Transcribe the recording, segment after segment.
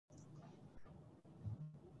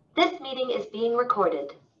This meeting is being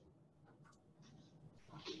recorded.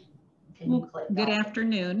 Good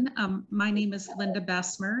afternoon. My name is Linda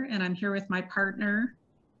Besmer, and I'm here with my partner,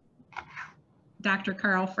 Dr.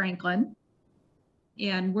 Carl Franklin.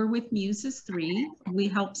 And we're with Muses 3. We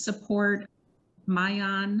help support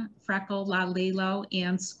Mayan, Freckle, Lalilo,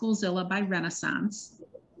 and Schoolzilla by Renaissance.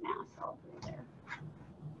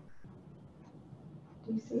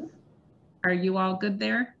 Do you see? Are you all good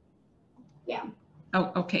there? Yeah.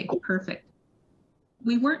 Oh, okay, perfect.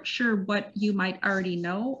 We weren't sure what you might already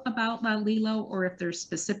know about Lalilo or if there's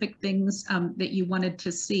specific things that you wanted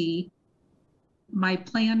to see. My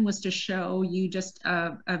plan was to show you just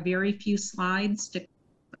a very few slides to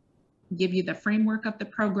give you the framework of the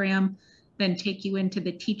program, then take you into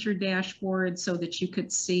the teacher dashboard so that you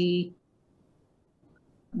could see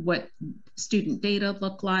what student data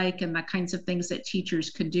look like and the kinds of things that teachers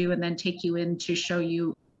could do, and then take you in to show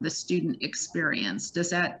you the student experience. Does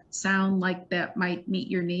that sound like that might meet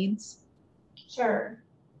your needs? Sure.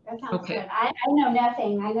 That sounds Okay. good. I know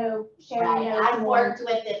nothing. I know Sharon knows I've more. worked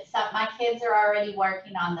with it. So my kids are already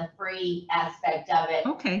working on the free aspect of it.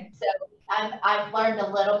 Okay. So I've learned a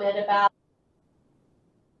little bit about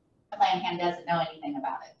it. Planham doesn't know anything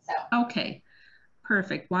about it. So Okay,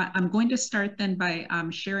 perfect. Well, I'm going to start then by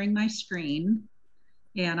sharing my screen,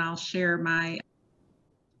 and I'll share my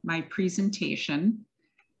presentation.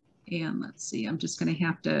 And let's see, I'm just going to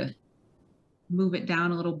have to move it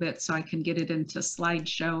down a little bit so I can get it into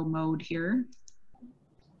slideshow mode here.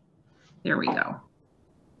 There we go.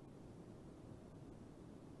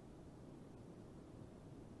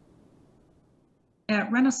 At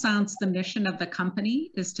Renaissance, the mission of the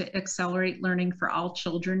company is to accelerate learning for all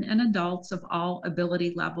children and adults of all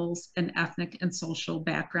ability levels and ethnic and social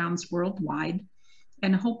backgrounds worldwide.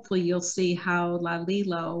 And hopefully you'll see how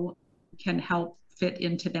Lalilo can help fit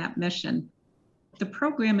into that mission. The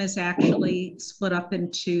program is actually split up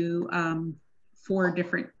into 4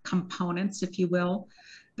 different components, if you will.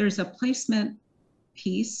 There's a placement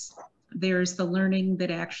piece. There's the learning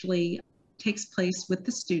that actually takes place with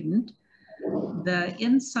the student. The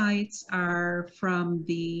insights are from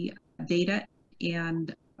the data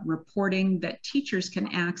and reporting that teachers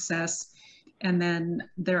can access. And then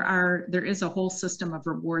there is a whole system of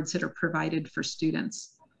rewards that are provided for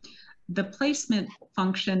students. The placement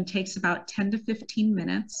function takes about 10 to 15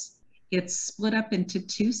 minutes. It's split up into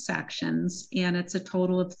 2 sections, and it's a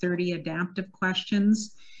total of 30 adaptive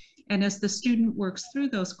questions. And as the student works through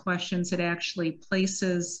those questions, it actually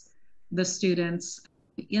places the students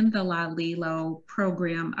in the Lalilo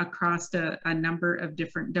program across a number of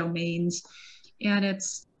different domains. And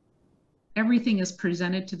everything is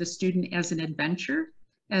presented to the student as an adventure,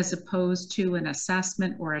 as opposed to an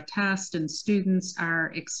assessment or a test, and students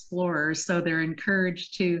are explorers. So they're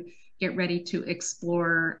encouraged to get ready to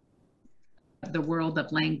explore the world of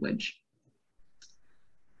language.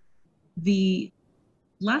 The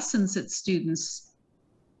lessons that students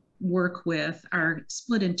work with are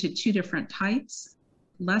split into 2 different types.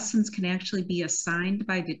 Lessons can actually be assigned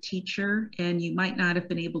by the teacher, and you might not have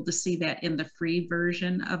been able to see that in the free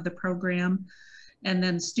version of the program. And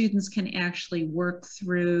then students can actually work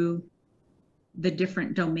through the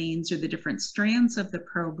different domains or the different strands of the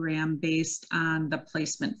program based on the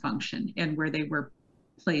placement function and where they were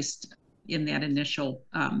placed in that initial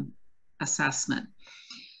assessment.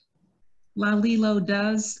 Lalilo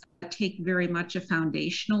does take very much a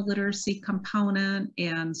foundational literacy component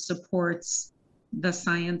and supports the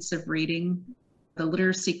science of reading. The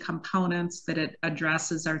literacy components that it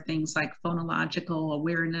addresses are things like phonological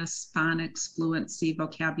awareness, phonics, fluency,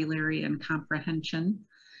 vocabulary, and comprehension.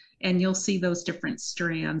 And you'll see those different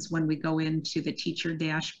strands when we go into the teacher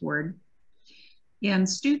dashboard. And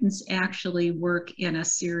students actually work in a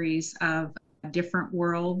series of different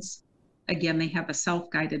worlds. Again, they have a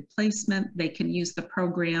self-guided placement. They can use the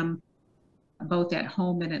program both at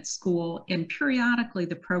home and at school. And periodically,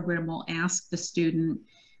 the program will ask the student,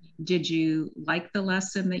 did you like the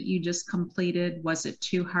lesson that you just completed? Was it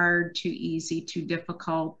too hard, too easy, too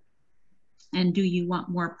difficult? And do you want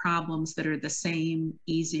more problems that are the same,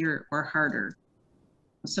 easier, or harder?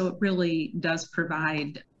 So it really does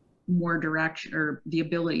provide more direction, or the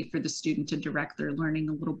ability for the student to direct their learning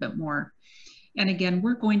a little bit more. And again,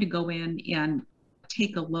 we're going to go in and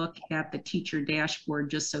take a look at the teacher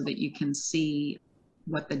dashboard just so that you can see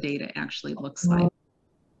what the data actually looks like.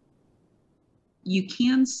 You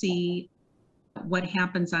can see what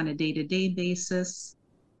happens on a day-to-day basis.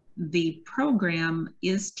 The program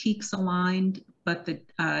is TEKS aligned, but the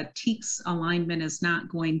TEKS alignment is not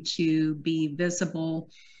going to be visible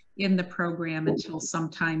in the program until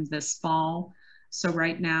sometime this fall. So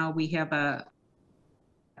right now we have a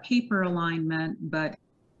paper alignment, but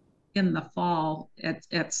in the fall,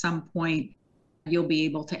 at some point, you'll be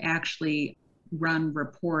able to actually run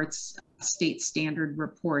reports, state standard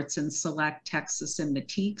reports, and select Texas and the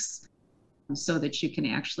TEKS so that you can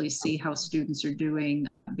actually see how students are doing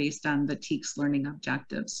based on the TEKS learning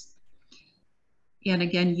objectives. And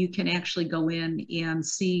again, you can actually go in and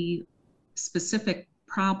see specific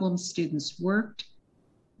problems students worked.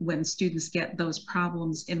 When students get those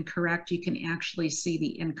problems incorrect, you can actually see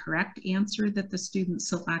the incorrect answer that the student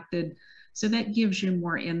selected. So that gives you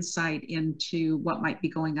more insight into what might be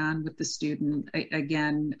going on with the student.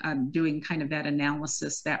 Again, doing kind of that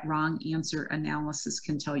analysis, that wrong answer analysis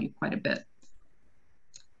can tell you quite a bit.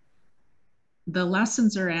 The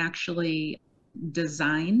lessons are actually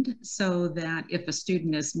designed so that if a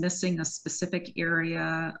student is missing a specific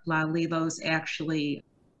area, Lalilo's actually,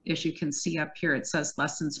 as you can see up here, it says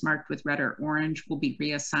lessons marked with red or orange will be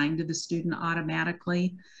reassigned to the student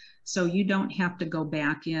automatically. So you don't have to go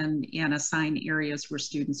back in and assign areas where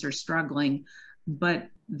students are struggling, but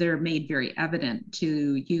they're made very evident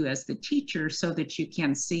to you as the teacher so that you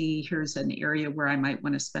can see, here's an area where I might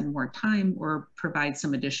want to spend more time or provide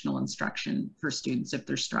some additional instruction for students if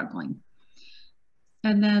they're struggling.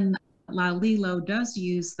 And then Lalilo does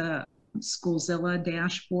use the Schoolzilla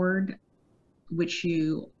dashboard, which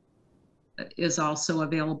is also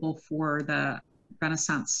available for the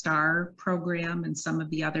Renaissance Star program and some of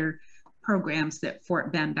the other programs that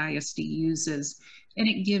Fort Bend ISD uses. And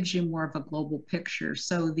it gives you more of a global picture.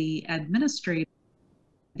 So the administrative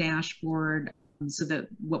dashboard, so that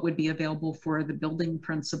what would be available for the building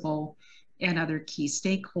principal and other key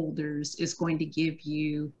stakeholders is going to give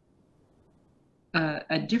you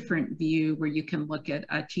a different view where you can look at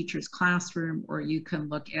a teacher's classroom, or you can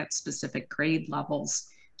look at specific grade levels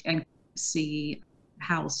and see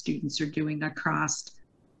how students are doing across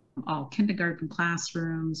all kindergarten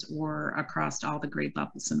classrooms or across all the grade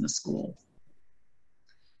levels in the school.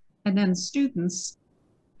 And then students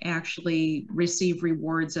actually receive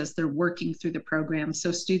rewards as they're working through the program.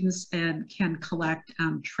 So students can collect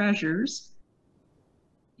treasures.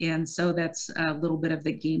 And so that's a little bit of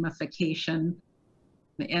the gamification.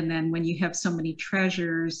 And then when you have so many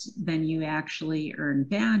treasures, then you actually earn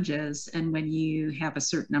badges. And when you have a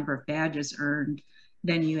certain number of badges earned,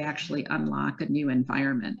 then you actually unlock a new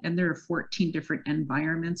environment. And there are 14 different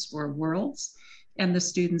environments or worlds. And the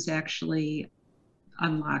students actually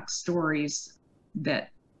unlock stories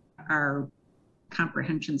that are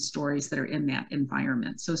comprehension stories that are in that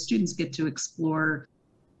environment. So students get to explore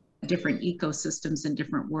different ecosystems and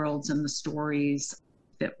different worlds, and the stories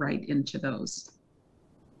fit right into those.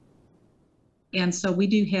 And so we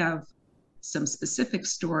do have some specific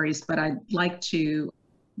stories, but I'd like to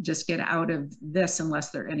just get out of this, unless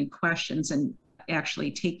there are any questions, and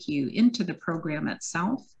actually take you into the program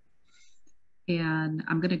itself. And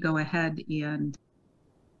I'm going to go ahead and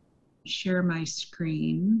share my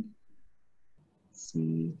screen. Let's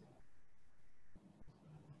see.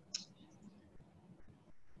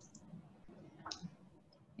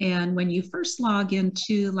 And when you first log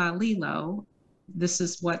into Lalilo, this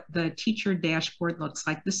is what the teacher dashboard looks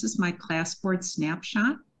like. This is my class board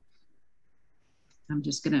snapshot. I'm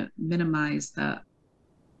just going to minimize I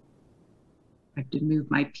have to move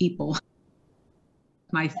my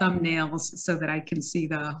my thumbnails so that I can see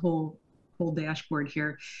the whole dashboard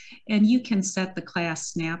here. And you can set the class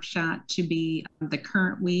snapshot to be the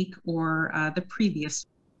current week or the previous.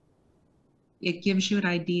 It gives you an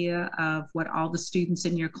idea of what all the students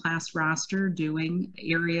in your class roster are doing,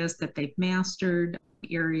 areas that they've mastered,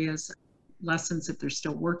 areas, lessons that they're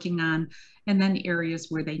still working on, and then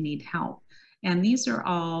areas where they need help. And these are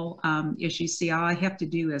all, as you see, all I have to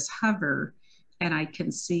do is hover, and I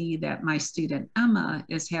can see that my student Emma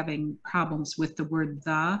is having problems with the word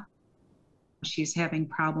the. She's having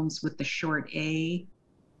problems with the short A,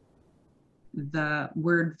 the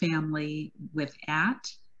word family with at,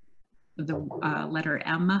 the letter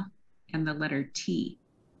M, and the letter T.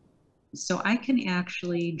 So I can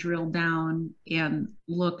actually drill down and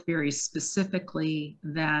look very specifically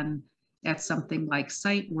then at something like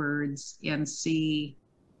sight words and see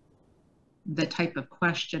the type of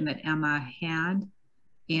question that Emma had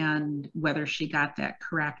and whether she got that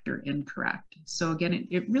correct or incorrect. So again,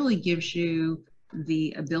 it really gives you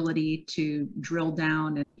the ability to drill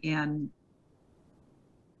down and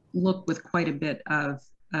look with quite a bit of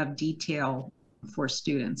detail for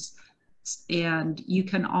students. And you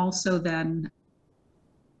can also then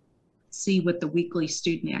see what the weekly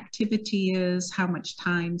student activity is, how much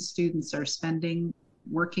time students are spending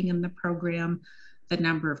working in the program, the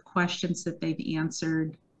number of questions that they've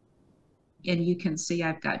answered, And you can see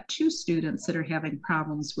I've got 2 students that are having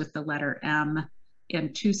problems with the letter M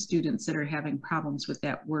and 2 students that are having problems with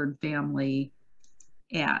that word family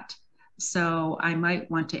at. So I might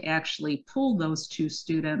want to actually pull those 2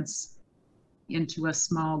 students into a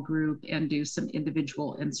small group and do some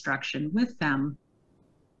individual instruction with them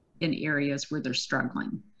in areas where they're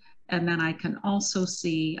struggling. And then I can also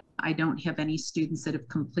see I don't have any students that have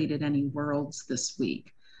completed any worlds this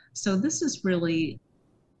week. So this is really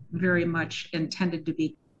very much intended to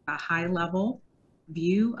be a high level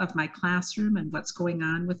view of my classroom and what's going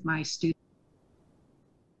on with my students.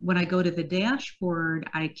 When I go to the dashboard,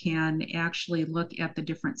 I can actually look at the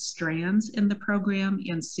different strands in the program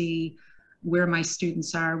and see where my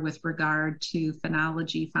students are with regard to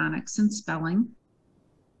phonology, phonics, and spelling.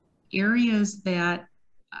 Areas that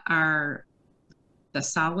are the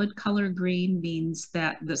solid color green means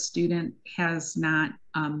that the student has not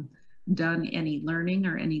done any learning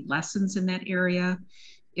or any lessons in that area.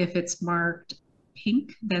 If it's marked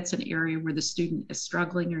pink, that's an area where the student is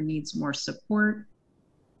struggling or needs more support.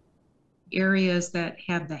 Areas that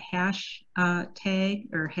have the hash tag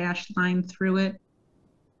or hash line through it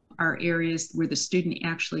are areas where the student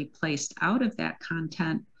actually placed out of that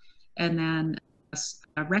content. And then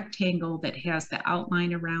a rectangle that has the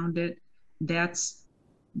outline around it, that's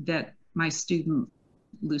that my student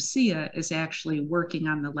Lucia is actually working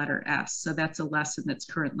on the letter S. So that's a lesson that's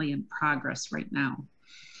currently in progress right now.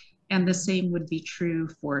 And the same would be true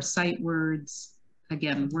for sight words,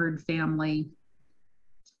 again, word family,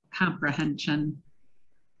 comprehension,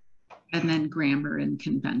 and then grammar and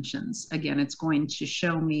conventions. Again, it's going to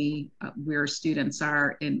show me where students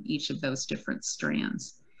are in each of those different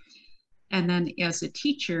strands. And then as a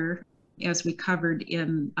teacher, as we covered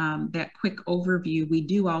in that quick overview, we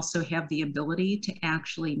do also have the ability to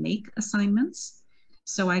actually make assignments.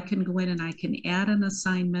 So I can go in and I can add an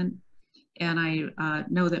assignment, and I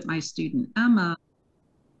know that my student Emma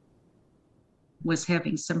was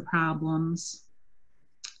having some problems,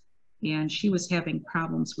 and she was having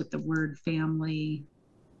problems with the word family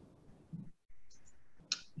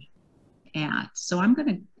at. So I'm going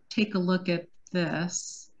to take a look at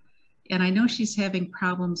this. And I know she's having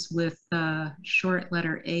problems with the short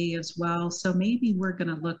letter A as well. So maybe we're going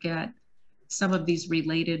to look at some of these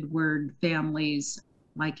related word families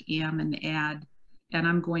like am and add. And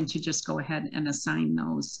I'm going to just go ahead and assign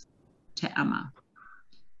those to Emma.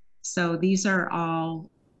 So these are all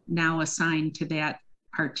now assigned to that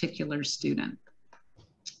particular student.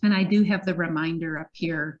 And I do have the reminder up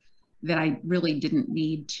here that I really didn't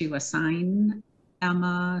need to assign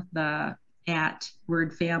Emma the at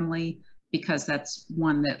word family, because that's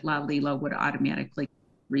one that Lalilo would automatically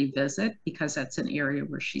revisit because that's an area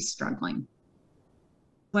where she's struggling.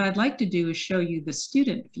 What I'd like to do is show you the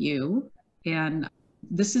student view, and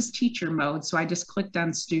this is teacher mode. So I just clicked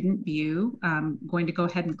on student view. I'm going to go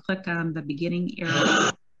ahead and click on the beginning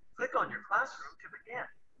area. Click on your classroom to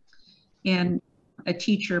begin. And a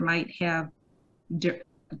teacher might have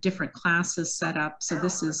different classes set up. So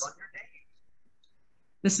this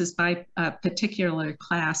is by a particular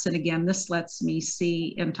class. And again, this lets me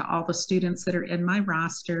see into all the students that are in my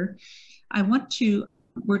roster.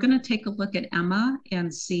 We're going to take a look at Emma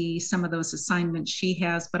and see some of those assignments she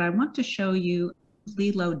has, but I want to show you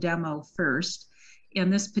Lalilo demo first.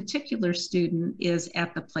 And this particular student is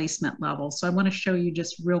at the placement level. So I want to show you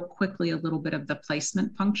just real quickly a little bit of the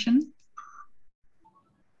placement function.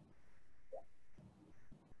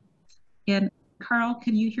 And Carl,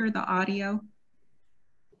 can you hear the audio?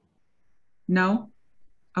 No?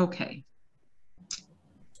 Okay.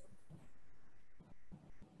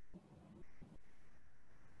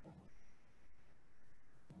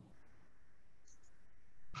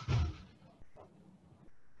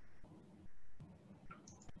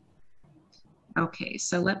 Okay,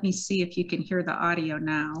 so let me see if you can hear the audio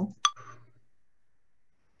now.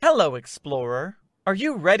 Hello, Explorer. Are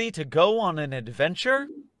you ready to go on an adventure?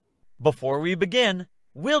 Before we begin,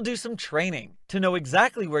 we'll do some training to know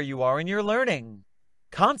exactly where you are in your learning.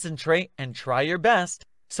 Concentrate and try your best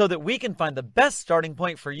so that we can find the best starting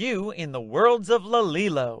point for you in the worlds of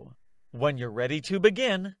Lalilo. When you're ready to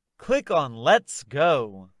begin, click on Let's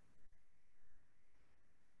Go.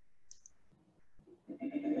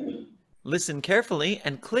 Listen carefully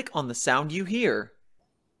and click on the sound you hear.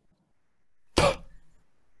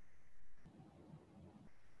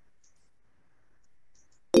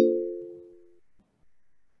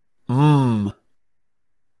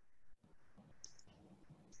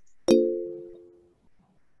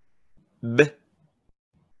 B.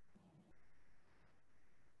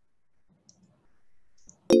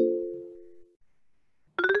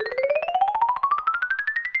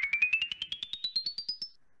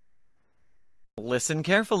 Listen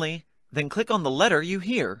carefully, then click on the letter you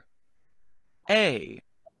hear. A.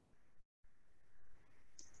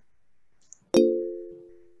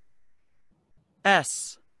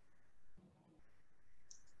 S.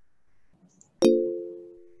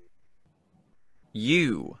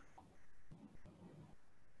 U.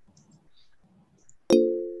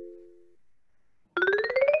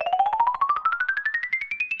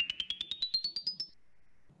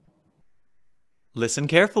 Listen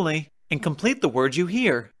carefully and complete the word you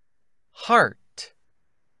hear. Heart.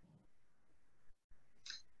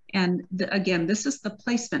 And again, this is the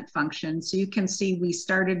placement function. So you can see we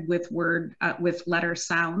started with with letter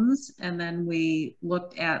sounds, and then we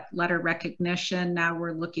looked at letter recognition. Now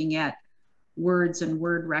we're looking at words and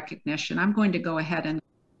word recognition. I'm going to go ahead and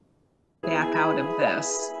back out of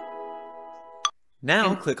this.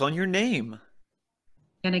 Now click on your name.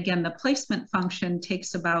 And again, the placement function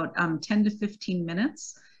takes about 10 to 15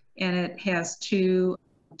 minutes, and it has two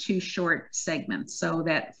short segments. So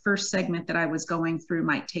that first segment that I was going through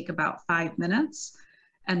might take about 5 minutes,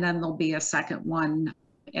 and then there'll be a second one,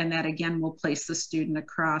 and that again will place the student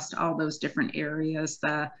across all those different areas,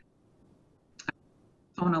 the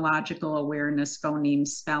phonological awareness, phoneme,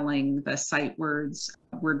 spelling, the sight words,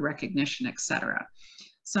 word recognition, etc.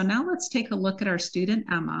 So now let's take a look at our student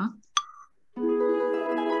Emma.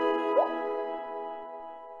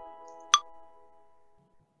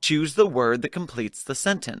 Choose the word that completes the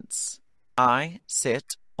sentence. I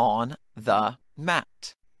sit on the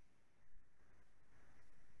mat.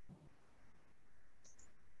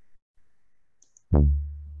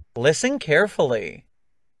 Listen carefully.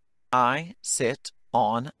 I sit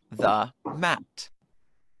on the mat.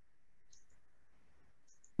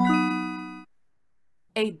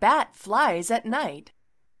 A bat flies at night.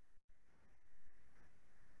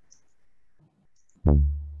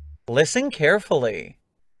 Listen carefully.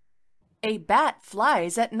 A bat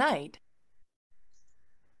flies at night.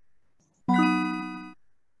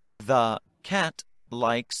 The cat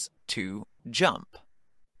likes to jump.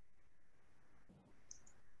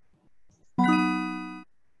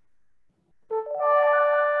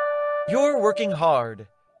 You're working hard.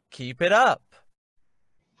 Keep it up.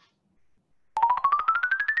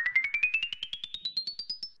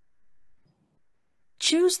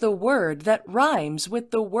 Choose the word that rhymes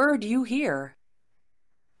with the word you hear.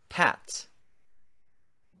 Pat.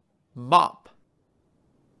 Mop.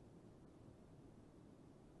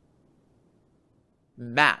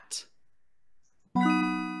 Mat.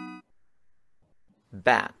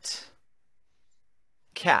 Bat.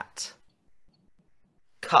 Cat.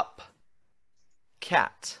 Cup.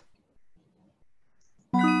 Cat.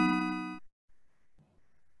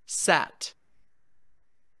 Sat.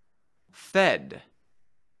 Fed.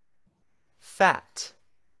 Fat.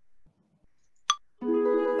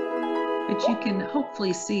 But you can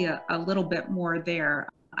hopefully see a little bit more there.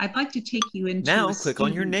 I'd like to take you into Now a click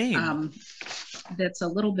on your student, name. That's a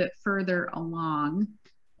little bit further along,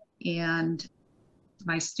 and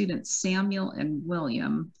my students Samuel and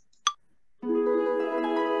William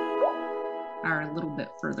are a little bit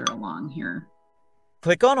further along here.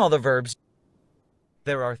 Click on all the verbs.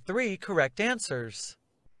 There are 3 correct answers.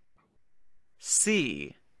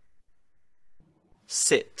 See.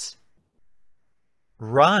 Sit.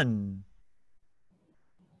 Run.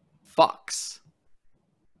 Fox.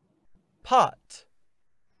 Pot.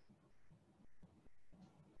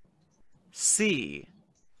 See.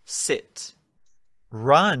 Sit.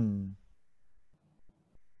 Run.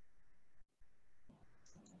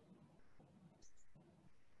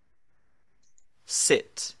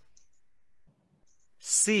 Sit.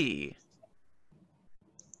 See.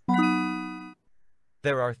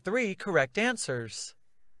 There are 3 correct answers.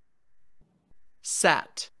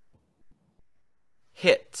 Sat.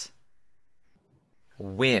 Hit.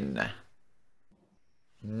 Win.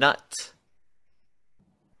 Nut.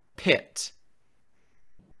 Pit.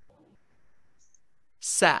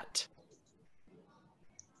 Sat.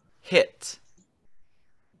 Hit.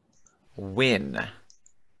 Win.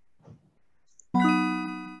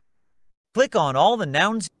 Click on all the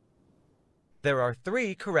nouns. There are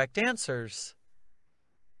 3 correct answers.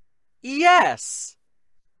 Yes!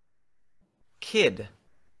 Kid.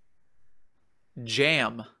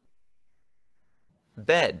 Jam.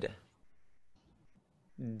 Bed.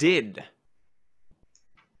 Did.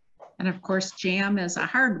 And of course, jam is a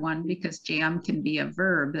hard one because jam can be a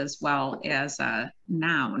verb as well as a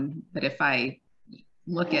noun. But if I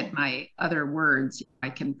look at my other words, I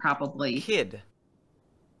can probably Kid.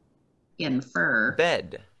 infer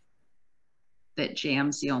Bed. that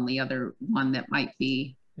jam's the only other one that might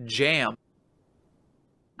be Jam.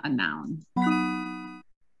 a noun.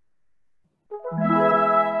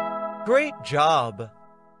 Great job!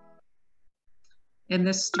 And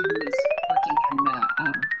this student is working in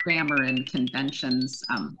the grammar and conventions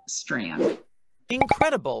strand.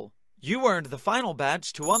 Incredible! You earned the final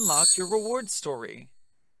badge to unlock your reward story.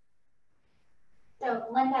 So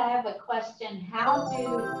Linda, I have a question. How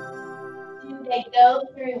do they go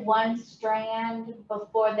through one strand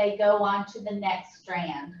before they go on to the next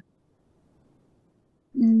strand?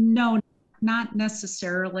 No, not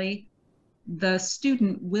necessarily. The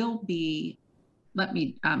student will be, let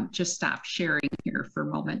me just stop sharing here for a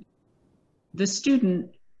moment. The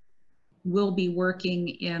student will be working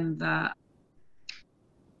in the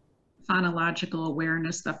phonological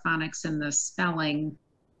awareness, the phonics and the spelling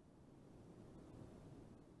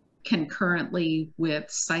concurrently with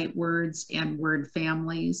sight words and word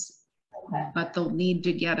families, Okay. but they'll need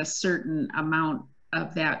to get a certain amount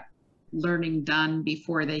of that learning done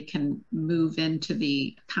before they can move into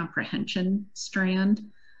the comprehension strand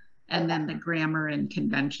and then the grammar and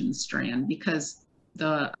convention strand, because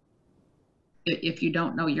if you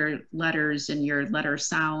don't know your letters and your letter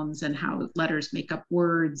sounds and how letters make up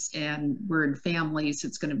words and word families,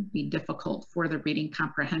 it's going to be difficult for the reading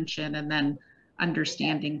comprehension and then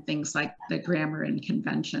understanding things like the grammar and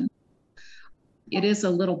convention. It is a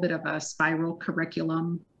little bit of a spiral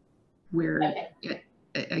curriculum where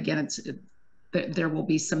there will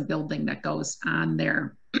be some building that goes on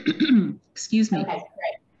there. Excuse me. Okay,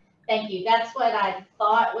 great. Thank you. That's what I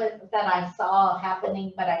thought that I saw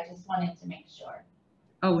happening, but I just wanted to make sure.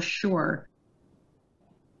 Oh, sure.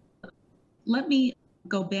 Let me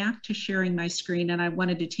go back to sharing my screen, and I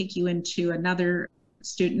wanted to take you into another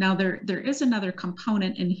student. Now there is another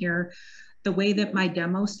component in here. The way that my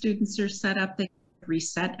demo students are set up, they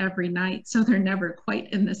reset every night, so they're never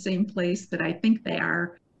quite in the same place that I think they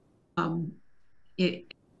are.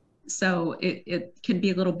 It can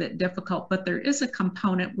be a little bit difficult, but there is a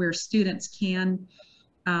component where students can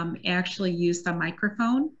actually use the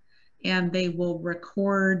microphone, and they will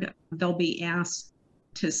record. They'll be asked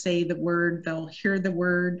to say the word, they'll hear the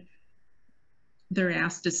word, they're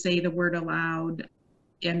asked to say the word aloud.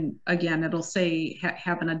 And again, it'll say,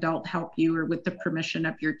 have an adult help you, or with the permission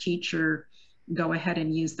of your teacher, go ahead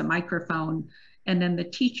and use the microphone. And then the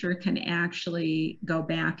teacher can actually go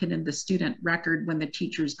back, and in the student record, when the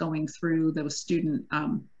teacher's going through the student,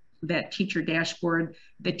 that teacher dashboard,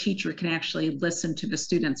 the teacher can actually listen to the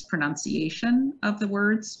student's pronunciation of the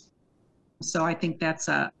words. So I think that's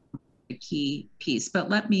a key piece. But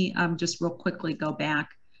let me just real quickly go back,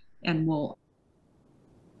 and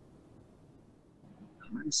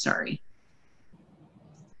I'm sorry.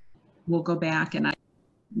 We'll go back, and I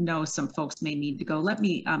know some folks may need to go. Let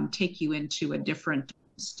me take you into a different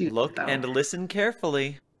student. Look and listen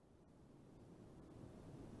carefully.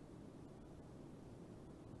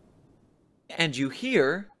 And you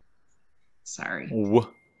hear, sorry, w,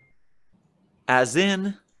 as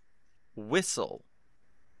in whistle.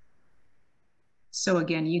 So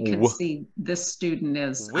again, you can see this student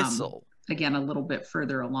is whistle. Again, a little bit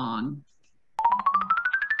further along.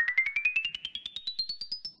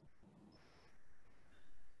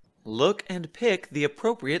 Look and pick the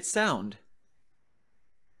appropriate sound.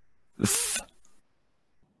 Th,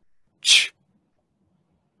 ch,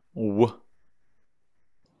 w.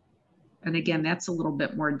 And again, that's a little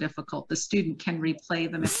bit more difficult. The student can replay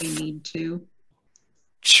them if they need to.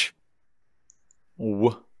 Ch,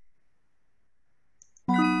 w.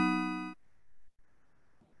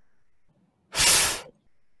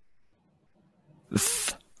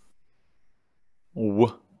 Th,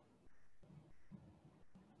 w.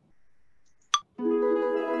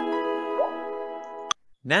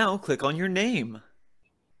 Now click on your name.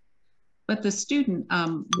 But the student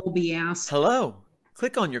will be asked. Hello.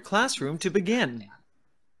 Click on your classroom to begin.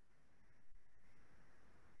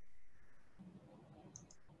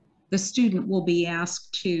 The student will be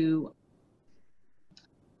asked to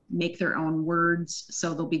make their own words.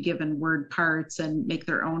 So they'll be given word parts and make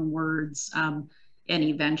their own words, and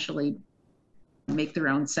eventually make their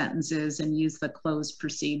own sentences and use the close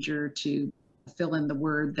procedure to fill in the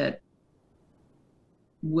word that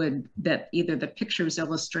either the picture is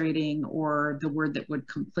illustrating or the word that would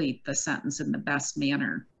complete the sentence in the best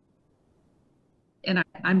manner. And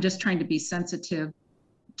I'm just trying to be sensitive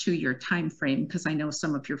to your time frame, because I know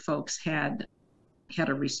some of your folks had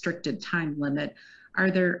a restricted time limit.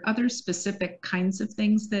 Are there other specific kinds of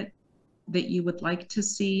things that you would like to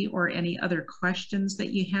see, or any other questions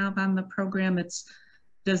that you have on the program? It's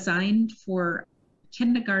designed for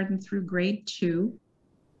kindergarten through grade 2.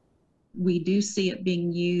 We do see it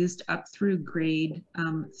being used up through grade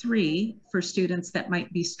 3 for students that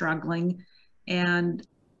might be struggling. And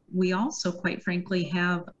we also, quite frankly,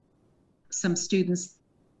 have some students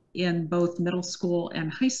in both middle school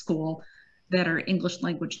and high school that are English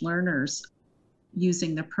language learners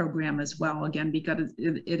using the program as well, again, because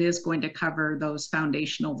it is going to cover those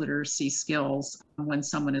foundational literacy skills when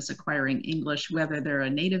someone is acquiring English, whether they're a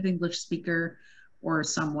native English speaker or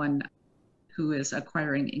someone who is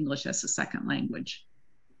acquiring English as a second language.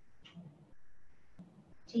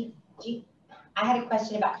 I had a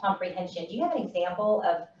question about comprehension. Do you have an example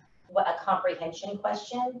of what a comprehension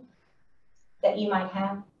question that you might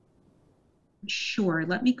have? Sure,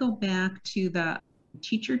 let me go back to the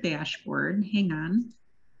teacher dashboard. Hang on.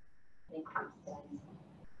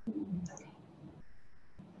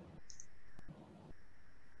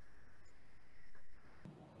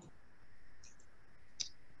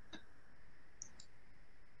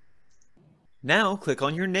 Now click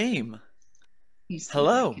on your name. Let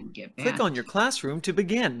Hello. Click on your classroom to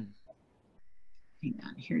begin. Hang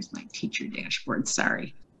on, here's my teacher dashboard,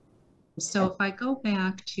 sorry. So if I go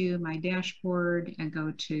back to my dashboard and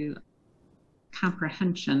go to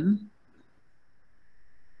comprehension,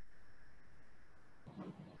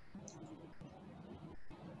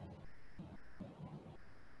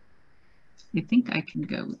 I think I can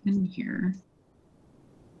go in here.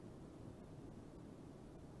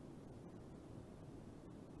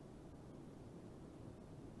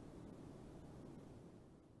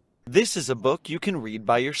 This is a book you can read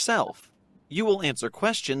by yourself. You will answer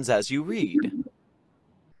questions as you read.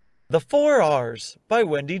 The 4 R's by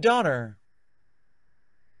Wendy Donner.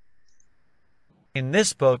 In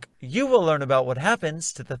this book, you will learn about what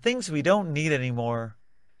happens to the things we don't need anymore.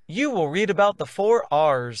 You will read about the 4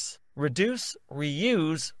 R's: reduce,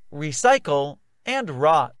 reuse, recycle, and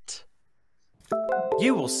rot.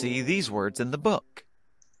 You will see these words in the book.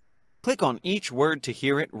 Click on each word to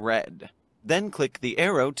hear it read. Then click the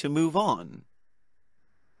arrow to move on.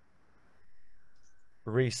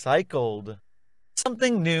 Recycled.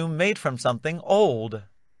 Something new made from something old.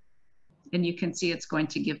 And you can see it's going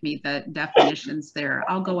to give me the definitions there.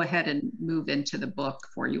 I'll go ahead and move into the book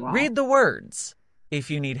for you all. Read the words. If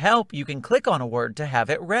you need help, you can click on a word to have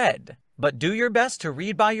it read. But do your best to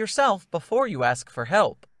read by yourself before you ask for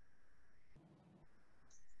help.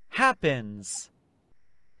 Happens.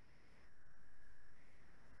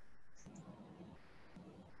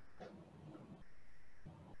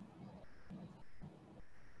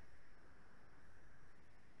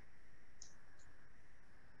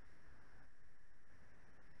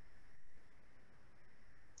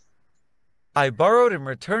 I borrowed and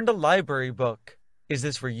returned a library book. Is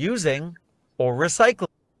this reusing or recycling?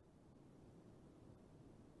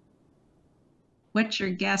 What's your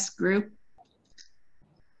guess, group?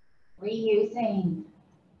 Reusing.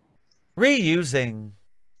 Reusing.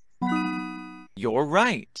 You're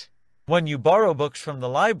right. When you borrow books from the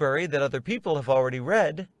library that other people have already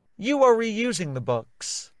read, you are reusing the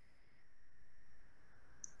books.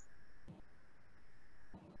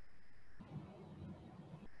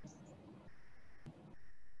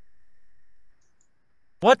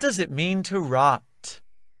 What does it mean to rot?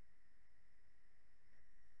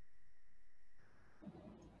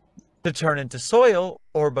 To turn into soil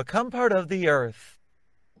or become part of the earth.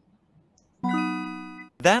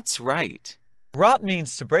 That's right. Rot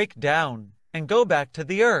means to break down and go back to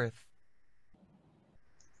the earth.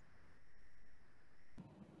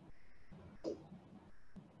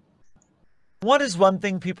 What is one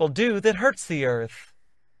thing people do that hurts the earth?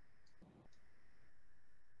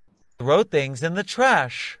 Throw things in the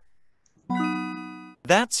trash.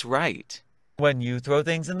 That's right. When you throw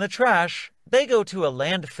things in the trash, they go to a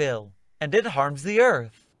landfill, and it harms the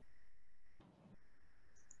earth.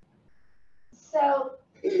 So,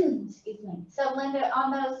 excuse me. So Linda,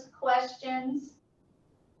 on those questions,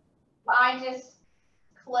 if I just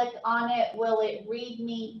click on it, will it read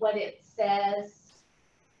me what it says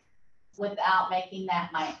without making that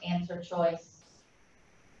my answer choice?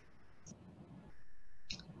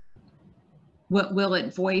 Will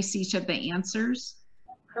it voice each of the answers?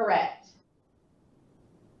 Correct.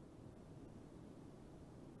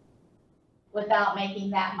 Without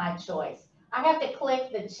making that my choice. I have to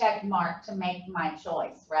click the check mark to make my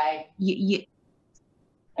choice, right? Yes,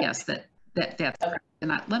 that's correct.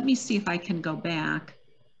 And let me see if I can go back.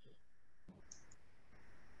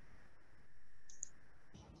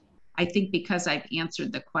 I think because I've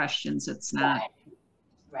answered the questions, it's not.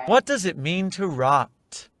 Right. What does it mean to rot?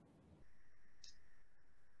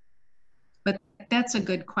 But that's a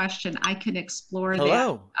good question. I can explore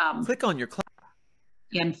Hello. that. Click on your class.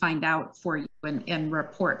 And find out for you and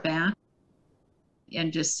report back.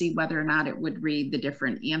 and just see whether or not it would read the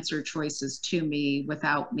different answer choices to me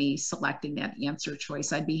without me selecting that answer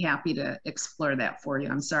choice. I'd be happy to explore that for you.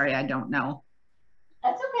 I'm sorry, I don't know.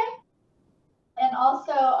 That's okay. And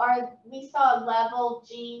also, we saw level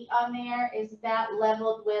G on there. Is that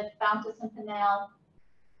leveled with Fountas and Pinnell?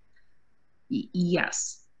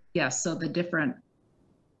 Yes. So the different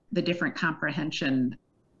comprehension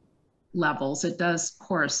levels, it does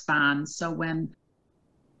correspond. So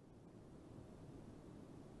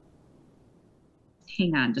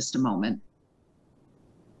hang on just a moment.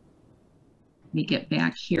 Let me get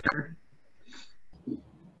back here.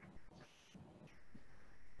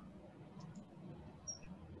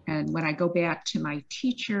 And when I go back to my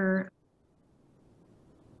teacher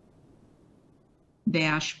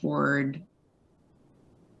dashboard,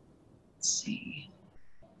 let's see.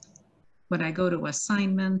 When I go to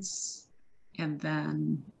assignments and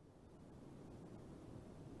then,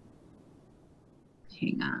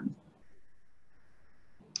 hang on.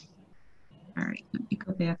 All right, let me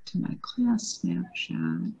go back to my class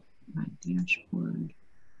snapshot, my dashboard.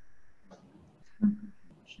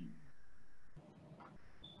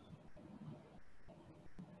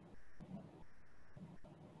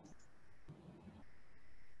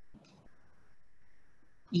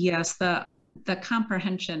 Yes, the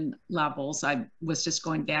comprehension levels, I was just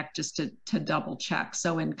going back just to double check.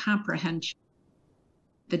 So in comprehension,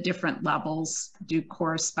 the different levels do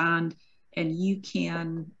correspond, and you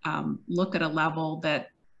can look at a level that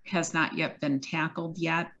has not yet been tackled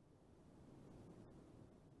yet.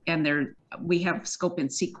 And we have scope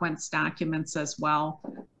and sequence documents as well,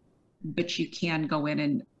 but you can go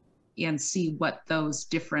in and see what the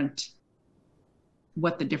different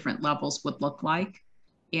levels would look like,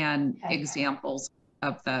 and examples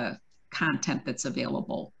of the content that's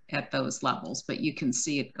available at those levels. But you can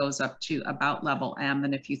see it goes up to about level M.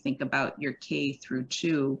 And if you think about your K through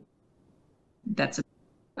 2, that's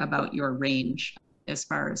about your range as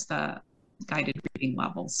far as the guided reading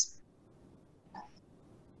levels.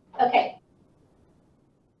 Okay.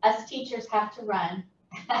 Us teachers have to run.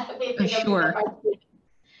 Sure.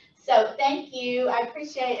 So thank you. I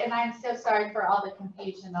appreciate it. And I'm so sorry for all the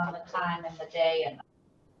confusion on the time and the day and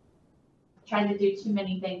trying to do too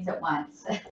many things at once.